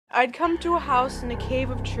I'd come to a house in a cave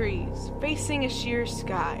of trees, facing a sheer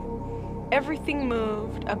sky. Everything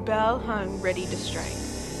moved, a bell hung ready to strike.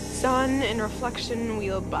 Sun and reflection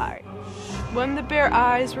wheeled by. When the bare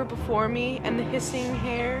eyes were before me, and the hissing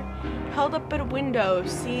hair held up at a window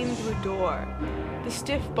seen through a door. The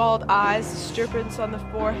stiff bald eyes, the disturbance on the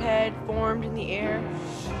forehead formed in the air.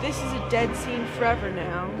 This is a dead scene forever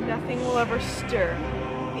now, nothing will ever stir.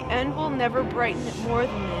 The end will never brighten it more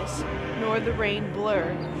than this, nor the rain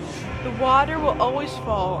blur. The water will always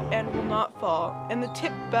fall and will not fall, and the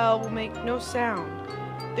tip bell will make no sound.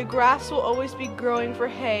 The grass will always be growing for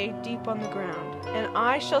hay deep on the ground, and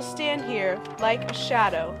I shall stand here like a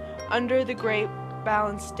shadow under the great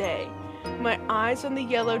balanced day, my eyes on the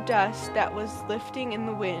yellow dust that was lifting in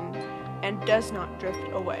the wind and does not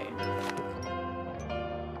drift away.